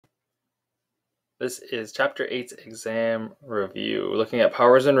This is Chapter 8's exam review. We're looking at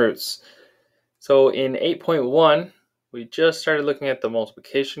powers and roots. So in 8.1, we just started looking at the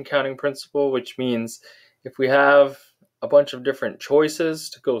multiplication counting principle, which means if we have a bunch of different choices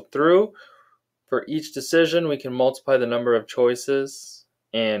to go through, for each decision, we can multiply the number of choices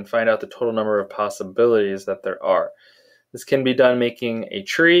and find out the total number of possibilities that there are. This can be done making a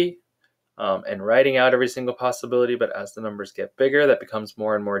tree and writing out every single possibility, but as the numbers get bigger, that becomes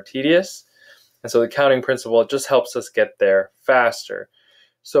more and more tedious. And so the counting principle just helps us get there faster.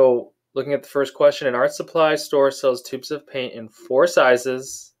 So looking at the first question, an art supply store sells tubes of paint in 4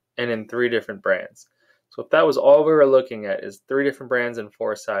 sizes and in 3 different brands. So if that was all we were looking at is 3 different brands and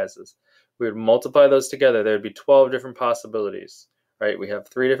 4 sizes, we would multiply those together. There would be 12 different possibilities, right? We have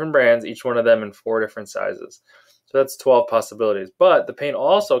 3 different brands, each one of them in 4 different sizes. So that's 12 possibilities. But the paint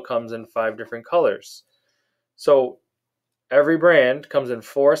also comes in 5 different colors. So every brand comes in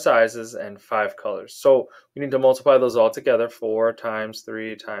 4 sizes and 5 colors. So we need to multiply those all together, 4 times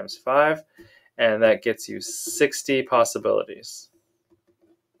 3 times 5, and that gets you 60 possibilities.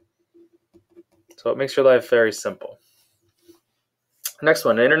 So it makes your life very simple. Next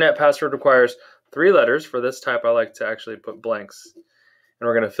one, an internet password requires 3 letters. For this type, I like to actually put blanks. And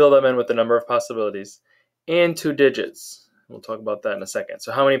we're going to fill them in with the number of possibilities and 2 digits. We'll talk about that in a second.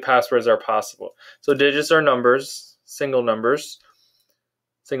 So how many passwords are possible? So digits are numbers. Single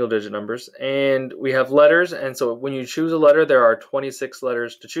digit numbers, and we have letters, and so when you choose a letter, there are 26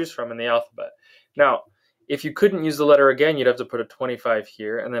 letters to choose from in the alphabet. Now, if you couldn't use the letter again, you'd have to put a 25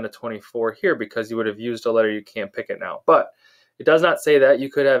 here and then a 24 here because you would have used a letter you can't pick it now. But it does not say that.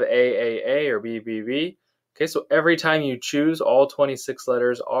 You could have A or B. Okay, so every time you choose, all 26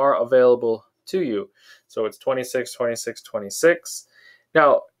 letters are available to you. So it's 26, 26, 26.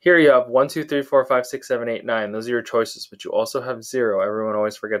 Now, here you have 1, 2, 3, 4, 5, 6, 7, 8, 9. Those are your choices, but you also have 0. Everyone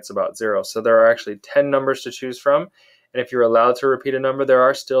always forgets about 0. So there are actually 10 numbers to choose from. And if you're allowed to repeat a number, there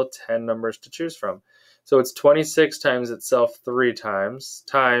are still 10 numbers to choose from. So it's 26 times itself 3 times,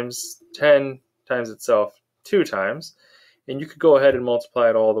 10 times itself 2 times. And you could go ahead and multiply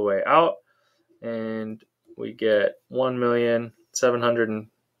it all the way out. And we get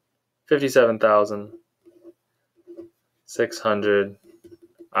 1,757,600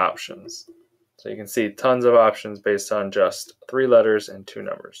 options. So you can see tons of options based on just 3 letters and 2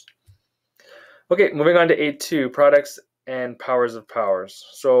 numbers. Okay, moving on to 8.2, products and powers of powers.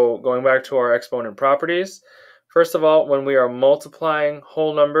 So going back to our exponent properties, first of all, when we are multiplying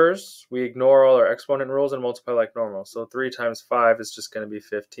whole numbers, we ignore all our exponent rules and multiply like normal. So 3 times 5 is just going to be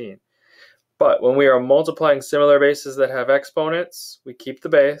 15. But when we are multiplying similar bases that have exponents, we keep the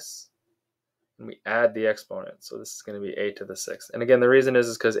base and we add the exponent. So this is going to be a to the 6th. And again, the reason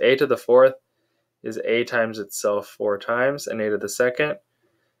is because a to the 4th is a times itself 4 times, and a to the 2nd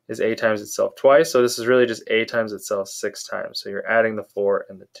is a times itself twice. So this is really just a times itself 6 times. So you're adding the 4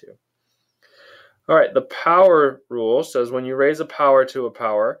 and the 2. All right, the power rule says when you raise a power to a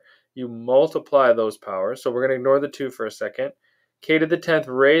power, you multiply those powers. So we're going to ignore the 2 for a second. K to the 10th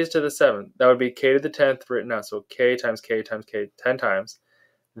raised to the 7th. That would be k to the 10th written out. So k times k times k 10 times.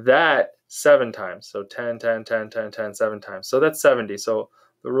 That 7 times. So 10, 10, 10, 10, 10, 7 times. So that's 70. So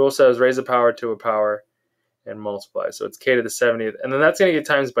the rule says raise a power to a power and multiply. So it's k to the 70th. And then that's going to get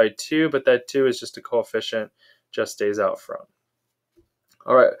times by 2, but that 2 is just a coefficient, just stays out front.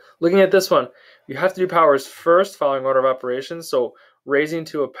 All right, looking at this one, you have to do powers first, following order of operations. So raising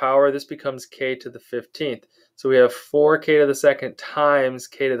to a power, this becomes k to the 15th. So we have 4k to the 2nd times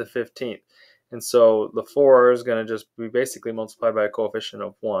k to the 15th. And so the 4 is going to just be basically multiplied by a coefficient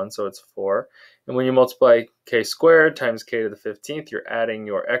of 1, so it's 4. And when you multiply k squared times k to the 15th, you're adding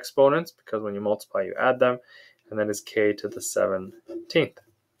your exponents, because when you multiply, you add them, and that is k to the 17th.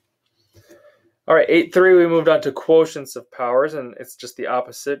 All right, 8.3, we moved on to quotients of powers, and it's just the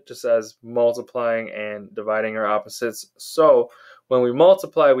opposite, just as multiplying and dividing are opposites. So when we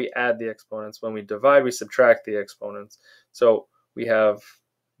multiply, we add the exponents. When we divide, we subtract the exponents. So we have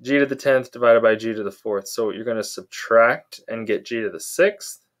g to the 10th divided by g to the 4th. So you're going to subtract and get g to the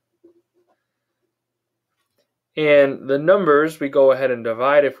 6th. And the numbers, we go ahead and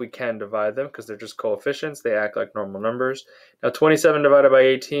divide if we can divide them because they're just coefficients. They act like normal numbers. Now 27 divided by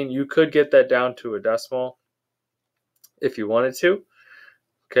 18, you could get that down to a decimal if you wanted to.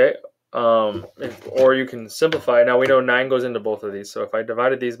 Okay, or you can simplify. Now we know 9 goes into both of these. So if I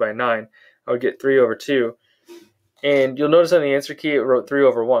divided these by 9, I would get 3 over 2. And you'll notice on the answer key, it wrote 3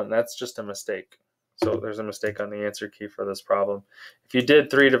 over 1. That's just a mistake. So there's a mistake on the answer key for this problem. If you did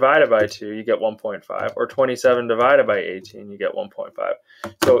 3 divided by 2, you get 1.5. Or 27 divided by 18, you get 1.5.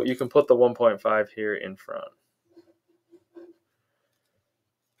 So you can put the 1.5 here in front.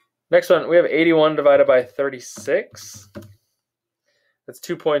 Next one, we have 81 divided by 36. That's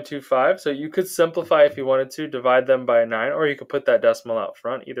 2.25. So you could simplify if you wanted to, divide them by 9, or you could put that decimal out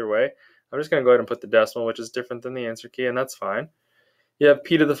front. Either way, I'm just going to go ahead and put the decimal, which is different than the answer key, and that's fine. You have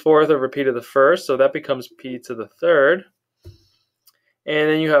p to the 4th over p to the 1st, so that becomes p to the 3rd. And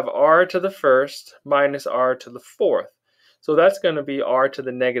then you have r to the 1st minus r to the 4th. So that's going to be r to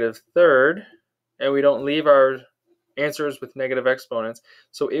the negative 3rd, and we don't leave our answers with negative exponents,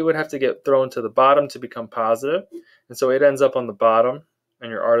 so it would have to get thrown to the bottom to become positive, and so it ends up on the bottom,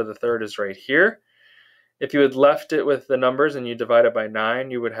 and your r to the 3rd is right here. If you had left it with the numbers and you divide it by 9,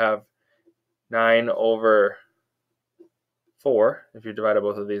 you would have 9 over 4 if you divided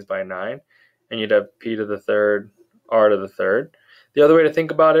both of these by 9, and you'd have p to the 3rd, r to the 3rd. The other way to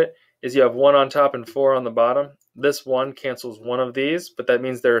think about it is you have 1 on top and 4 on the bottom. This 1 cancels one of these, but that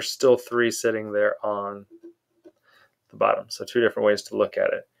means there are still 3 sitting there on the bottom. So 2 different ways to look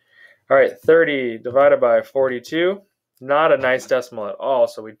at it. All right, 30 divided by 42. Not a nice decimal at all,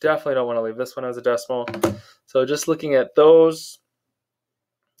 so we definitely don't want to leave this one as a decimal. So just looking at those,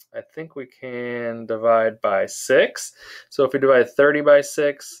 I think we can divide by 6. So if we divide 30 by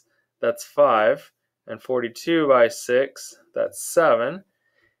 6, that's 5. And 42 by 6, that's 7.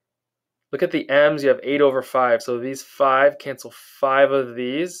 Look at the m's, you have 8 over 5. So these 5 cancel 5 of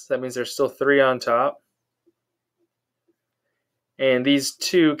these. That means there's still 3 on top. And these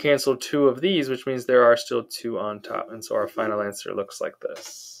 2 cancel 2 of these, which means there are still 2 on top. And so our final answer looks like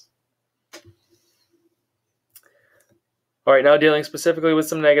this. All right, now dealing specifically with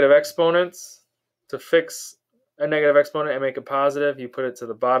some negative exponents. To fix a negative exponent and make it positive, you put it to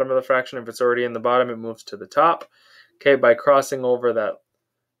the bottom of the fraction. If it's already in the bottom, it moves to the top. Okay, by crossing over that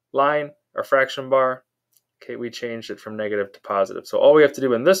line or fraction bar, okay, we changed it from negative to positive. So all we have to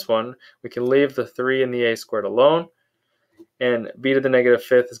do in this one, we can leave the 3 and the a squared alone. And b to the negative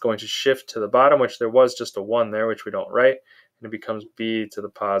 5th is going to shift to the bottom, which there was just a 1 there, which we don't write. And it becomes b to the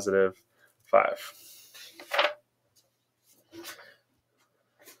positive 5.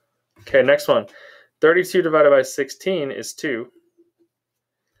 Okay, next one. 32 divided by 16 is 2.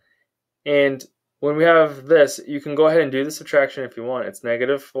 And when we have this, you can go ahead and do the subtraction if you want. It's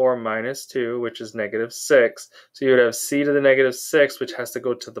negative 4 minus 2, which is negative 6. So you would have c to the negative 6, which has to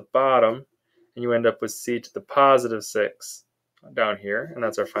go to the bottom. And you end up with c to the positive 6 down here. And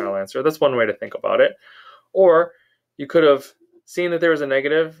that's our final answer. That's one way to think about it. Or you could have seen that there was a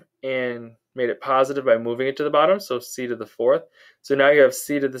negative and made it positive by moving it to the bottom, so c to the 4th. So now you have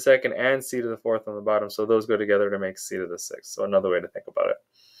c to the 2nd and c to the 4th on the bottom, so those go together to make c to the 6th. So another way to think about it.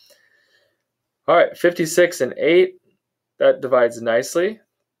 All right, 56 and 8, that divides nicely.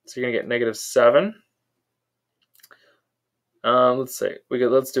 So you're going to get negative 7. Let's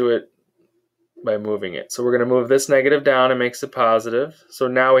do it by moving it. So we're going to move this negative down and makes it positive. So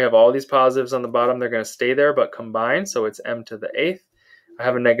now we have all these positives on the bottom. They're going to stay there but combine, so it's m to the 8th. I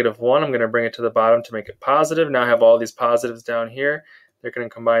have a negative 1. I'm going to bring it to the bottom to make it positive. Now I have all these positives down here. They're going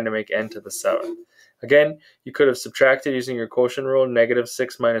to combine to make n to the 7th. Again, you could have subtracted using your quotient rule. Negative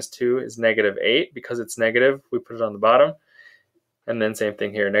 6 minus 2 is negative 8. Because it's negative, we put it on the bottom. And then same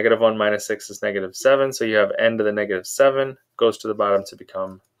thing here. Negative 1 minus 6 is negative 7. So you have n to the negative 7 goes to the bottom to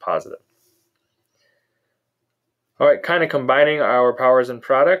become positive. All right, kind of combining our powers and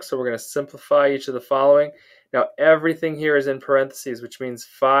products. So we're going to simplify each of the following. Now everything here is in parentheses, which means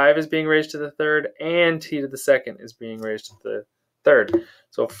 5 is being raised to the 3rd and t to the 2nd is being raised to the 3rd.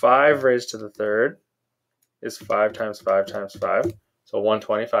 So 5 raised to the 3rd is 5 times 5 times 5. So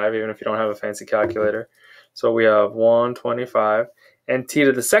 125, even if you don't have a fancy calculator. So we have 125. And t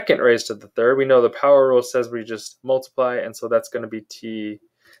to the 2nd raised to the 3rd. We know the power rule says we just multiply, and so that's going to be t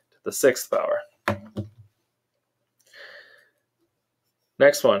to the 6th power.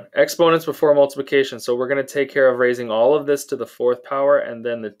 Next one, exponents before multiplication. So we're going to take care of raising all of this to the 4th power, and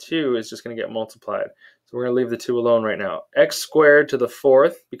then the 2 is just going to get multiplied. So we're going to leave the 2 alone right now. X squared to the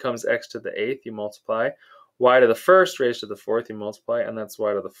 4th becomes x to the 8th, you multiply. Y to the 1st raised to the 4th, you multiply, and that's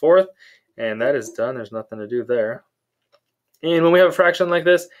y to the 4th. And that is done. There's nothing to do there. And when we have a fraction like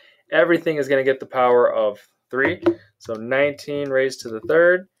this, everything is going to get the power of 3. So 19 raised to the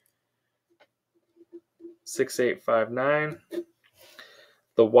 3rd, 6859.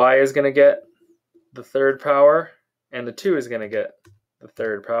 The y is going to get the 3rd power, and the 2 is going to get the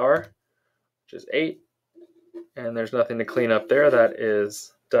 3rd power, which is 8. And there's nothing to clean up there. That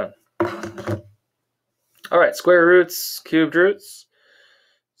is done. All right, square roots, cubed roots.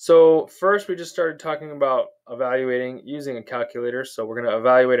 So first we just started talking about evaluating using a calculator. So we're going to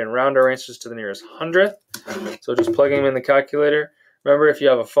evaluate and round our answers to the nearest 100th. So just plugging them in the calculator. Remember, if you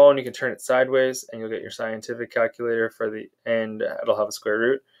have a phone, you can turn it sideways and you'll get your scientific calculator for the end. It'll have a square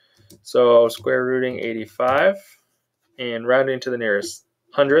root. So square rooting 85 and rounding to the nearest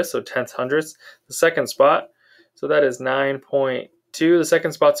hundredth, so tenth hundredths, the second spot. So that is 9.2. The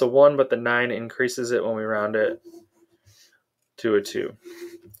second spot's a 1, but the 9 increases it when we round it to a 2.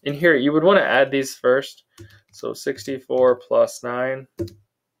 In here, you would want to add these first. So 64 plus 9,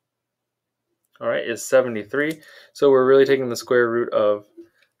 all right, is 73. So we're really taking the square root of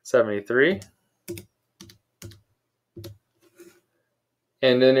 73.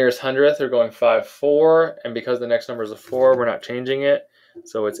 And the nearest hundredth, they're going 5, 4. And because the next number is a 4, we're not changing it.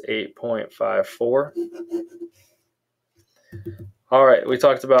 So it's 8.54. All right, we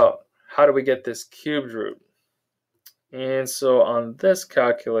talked about how do we get this cubed root. And so on this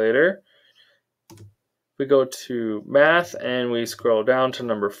calculator, we go to math and we scroll down to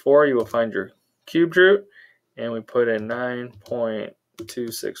number 4. You will find your cubed root. And we put in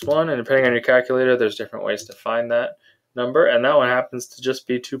 9.261. And depending on your calculator, there's different ways to find that number, and that one happens to just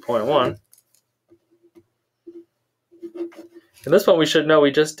be 2.1. And this one we should know, we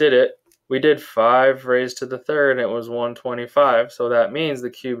just did it. We did 5 raised to the third, and it was 125. So that means the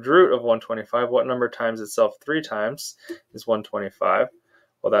cubed root of 125, what number times itself 3 times is 125?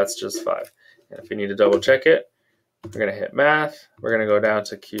 Well, that's just 5. And if you need to double check it, we're going to hit math. We're going to go down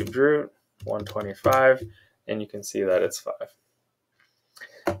to cubed root 125, and you can see that it's 5.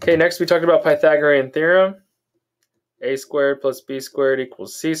 Okay, next we talked about Pythagorean theorem. A squared plus b squared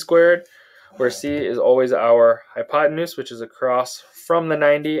equals c squared, where c is always our hypotenuse, which is across from the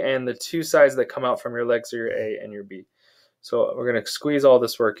 90, and the 2 sides that come out from your legs are your a and your b. So we're going to squeeze all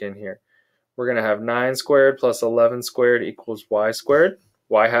this work in here. We're going to have 9 squared plus 11 squared equals y squared.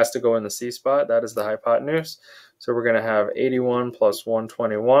 Y has to go in the c spot. That is the hypotenuse. So we're going to have 81 plus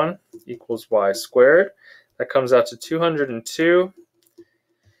 121 equals y squared. That comes out to 202.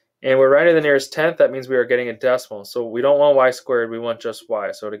 And we're rounding the nearest tenth. That means we are getting a decimal. So we don't want y squared. We want just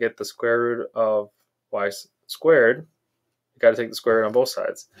y. So to get the square root of y squared, you got to take the square root on both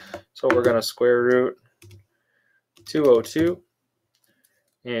sides. So we're going to square root 202.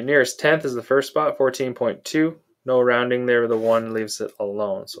 And nearest tenth is the first spot, 14.2. No rounding there. The 1 leaves it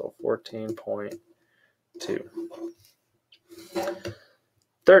alone. So 14.2.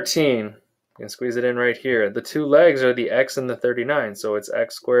 13. You can squeeze it in right here. The 2 legs are the x and the 39, so it's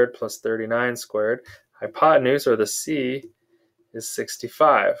x squared plus 39 squared. Hypotenuse, or the c, is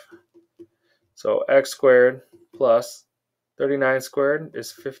 65. So x squared plus 39 squared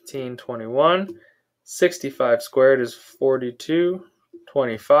is 1521. 65 squared is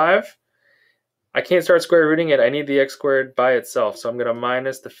 4225. I can't start square rooting it. I need the x squared by itself, so I'm going to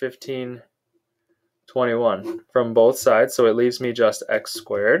minus the 1521 from both sides, so it leaves me just x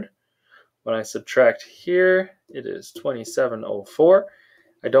squared. When I subtract here, it is 2704.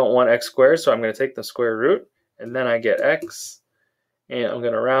 I don't want x squared, so I'm going to take the square root, and then I get x, and I'm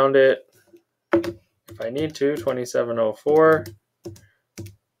going to round it if I need to. 2704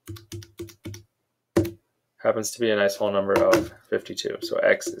 happens to be a nice whole number of 52, so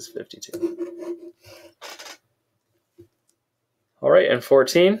x is 52. All right, and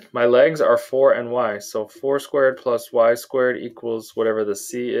 14, my legs are 4 and y. So 4 squared plus y squared equals whatever the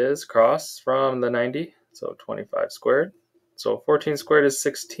c is across from the 90, so 25 squared. So 14 squared is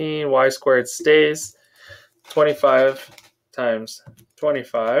 16, y squared stays. 25 times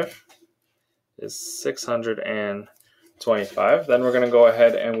 25 is 625. Then we're going to go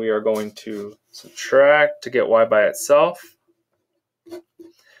ahead and we are going to subtract to get y by itself.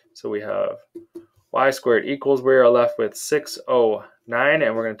 So we have y squared equals, we are left with 609,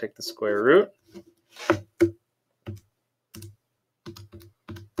 and we're going to take the square root.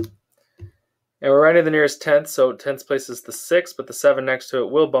 And we're right at the nearest tenth, so tenth place is the 6, but the 7 next to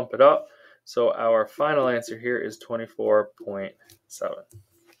it will bump it up. So our final answer here is 24.7.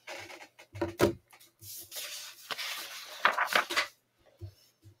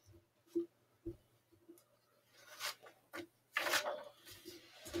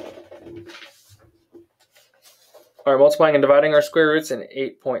 All right, multiplying and dividing our square roots in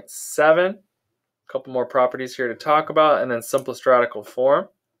 8.7. A couple more properties here to talk about, and then simplest radical form.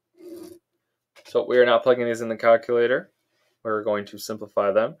 So we are not plugging these in the calculator. We're going to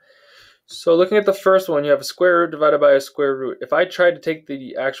simplify them. So looking at the first one, you have a square root divided by a square root. If I tried to take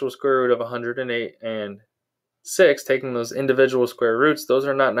the actual square root of 108 and 6, taking those individual square roots, those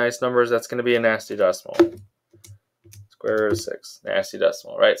are not nice numbers. That's going to be a nasty decimal. Square root of 6, nasty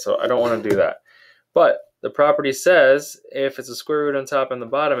decimal, right? So I don't want to do that. But the property says if it's a square root on top and the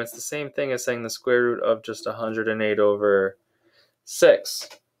bottom, it's the same thing as saying the square root of just 108 over 6.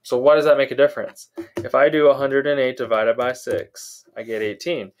 So why does that make a difference? If I do 108 divided by 6, I get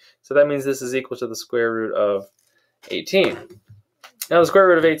 18. So that means this is equal to the square root of 18. Now the square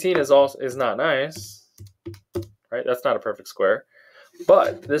root of 18 is not nice, right? That's not a perfect square.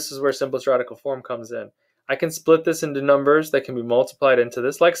 But this is where simplest radical form comes in. I can split this into numbers that can be multiplied into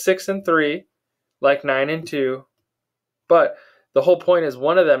this, like 6 and 3, like 9 and 2. But the whole point is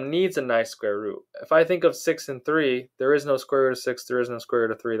one of them needs a nice square root. If I think of 6 and 3, there is no square root of 6, there is no square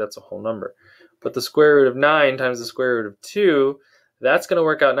root of 3, that's a whole number. But the square root of 9 times the square root of 2, that's going to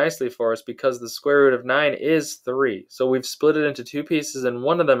work out nicely for us because the square root of 9 is 3. So we've split it into two pieces and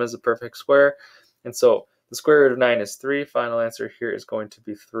one of them is a perfect square. And so the square root of 9 is 3. Final answer here is going to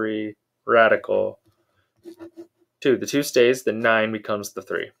be 3 radical 2. The 2 stays, the 9 becomes the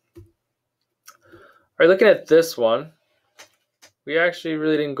 3. All right, looking at this one, we actually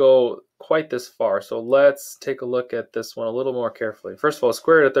really didn't go quite this far. So let's take a look at this one a little more carefully. First of all,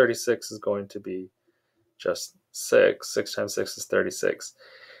 square root of 36 is going to be just 6. 6 times 6 is 36.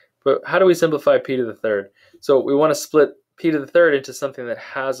 But how do we simplify p to the third? So we want to split p to the third into something that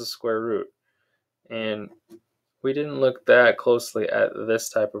has a square root. And we didn't look that closely at this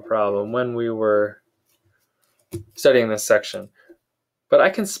type of problem when we were studying this section. But I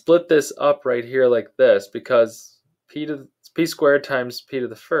can split this up right here like this because p squared times p to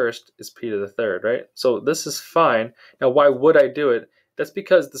the first is p to the third, right? So this is fine. Now why would I do it? That's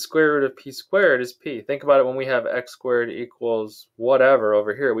because the square root of p squared is p. Think about it when we have x squared equals whatever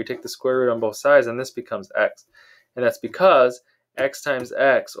over here. We take the square root on both sides and this becomes x. And that's because x times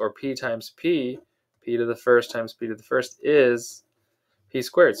x, or p times p to the first times p to the first is p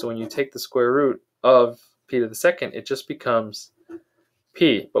squared. So when you take the square root of p to the second, it just becomes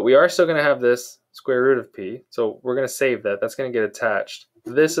p. But we are still going to have this square root of p, so we're going to save that. That's going to get attached.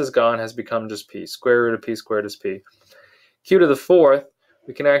 This is gone, has become just p. Square root of p squared is p. Q to the fourth,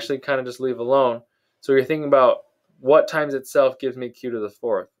 we can actually kind of just leave alone. So you're thinking about what times itself gives me q to the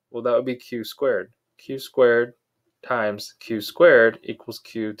fourth. Well, that would be q squared. Q squared times q squared equals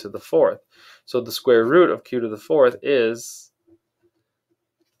q to the fourth. So the square root of q to the fourth is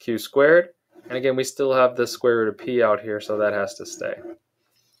q squared. And again, we still have the square root of p out here, so that has to stay.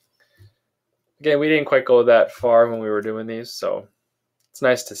 Again, we didn't quite go that far when we were doing these, so it's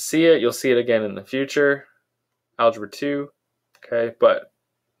nice to see it. You'll see it again in the future, Algebra 2, okay? But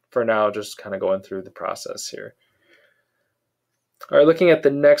for now, just kind of going through the process here. All right, looking at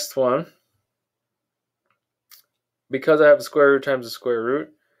the next one, because I have a square root times a square root,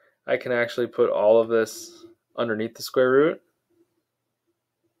 I can actually put all of this underneath the square root.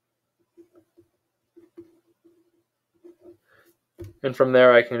 And from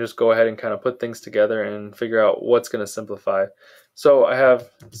there, I can just go ahead and kind of put things together and figure out what's going to simplify. So I have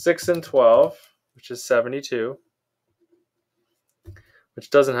 6 and 12, which is 72, which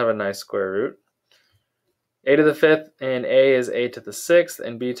doesn't have a nice square root. A to the fifth, and a is a to the sixth,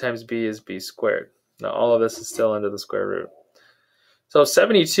 and b times b is b squared. Now all of this is still under the square root. So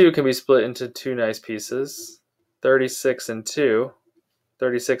 72 can be split into two nice pieces, 36 and 2.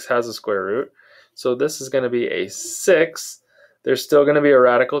 36 has a square root. So this is going to be a 6. There's still going to be a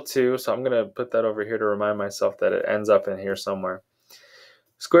radical 2, so I'm going to put that over here to remind myself that it ends up in here somewhere.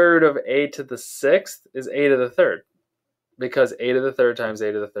 Square root of a to the sixth is a to the third, because a to the third times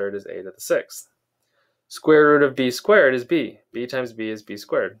a to the third is a to the sixth. Square root of b squared is b. b times b is b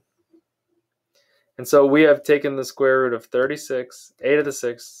squared. And so we have taken the square root of 36, a to the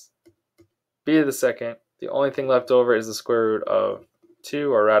sixth, b to the second. The only thing left over is the square root of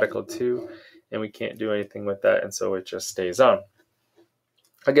 2, or radical 2, and we can't do anything with that, and so it just stays on.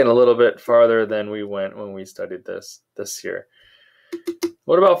 Again, a little bit farther than we went when we studied this year.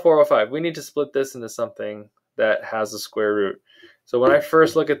 What about 405? We need to split this into something that has a square root. So when I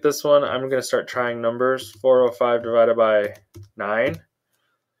first look at this one, I'm going to start trying numbers. 405 divided by 9.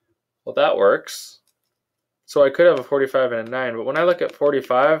 Well, that works. So I could have a 45 and a 9, but when I look at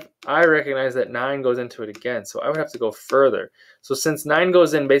 45, I recognize that 9 goes into it again, so I would have to go further. So since 9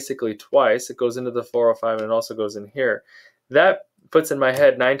 goes in basically twice, it goes into the 405 and it also goes in here. That puts in my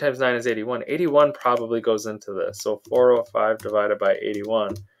head 9 times 9 is 81. 81 probably goes into this. So 405 divided by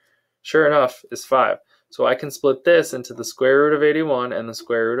 81, sure enough, is 5. So I can split this into the square root of 81 and the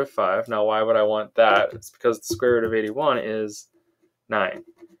square root of 5. Now why would I want that? It's because the square root of 81 is 9.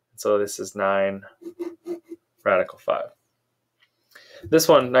 So this is 9 radical 5. This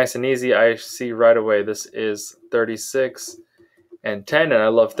one, nice and easy. I see right away this is 36 and 10, and I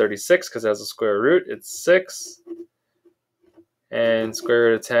love 36 because it has a square root. It's 6. And square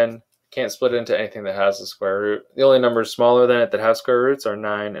root of 10, can't split it into anything that has a square root. The only numbers smaller than it that have square roots are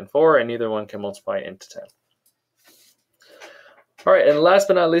 9 and 4, and neither one can multiply into 10. All right, and last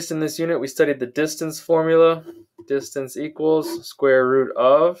but not least in this unit, we studied the distance formula. Distance equals square root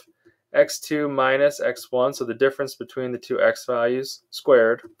of x2 minus x1, so the difference between the two x values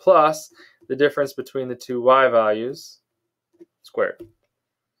squared, plus the difference between the two y values squared.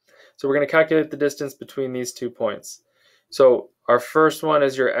 So we're going to calculate the distance between these 2 points. So our first one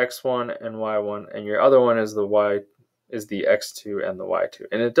is your x1 and y1, and your other one is the x2 and the y2.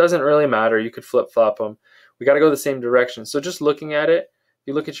 And it doesn't really matter. You could flip-flop them. We got to go the same direction. So just looking at it, if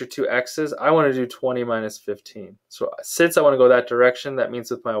you look at your two x's, I want to do 20 minus 15. So since I want to go that direction, that means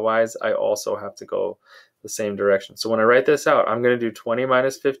with my y's, I also have to go the same direction. So when I write this out, I'm going to do 20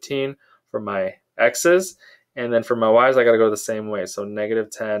 minus 15 for my x's, and then for my y's, I got to go the same way. So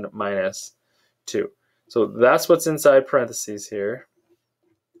negative 10 minus 2. So that's what's inside parentheses here,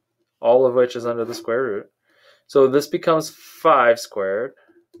 all of which is under the square root. So this becomes 5 squared.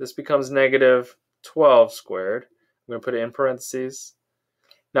 This becomes negative 12 squared. I'm going to put it in parentheses.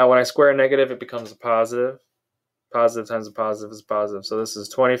 Now when I square a negative, it becomes a positive. Positive times a positive is positive. So this is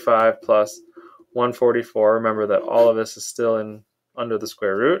 25 plus 144. Remember that all of this is still under the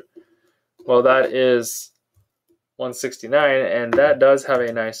square root. Well, that is 169, and that does have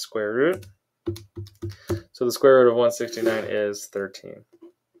a nice square root. So the square root of 169 is 13.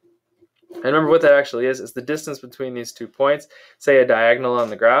 And remember what that actually is the distance between these 2 points, say a diagonal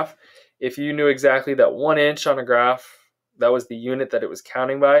on the graph. If you knew exactly that 1 inch on a graph, that was the unit that it was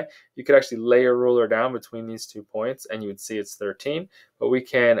counting by, you could actually lay your ruler down between these 2 points and you would see it's 13. But we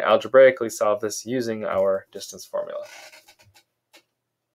can algebraically solve this using our distance formula.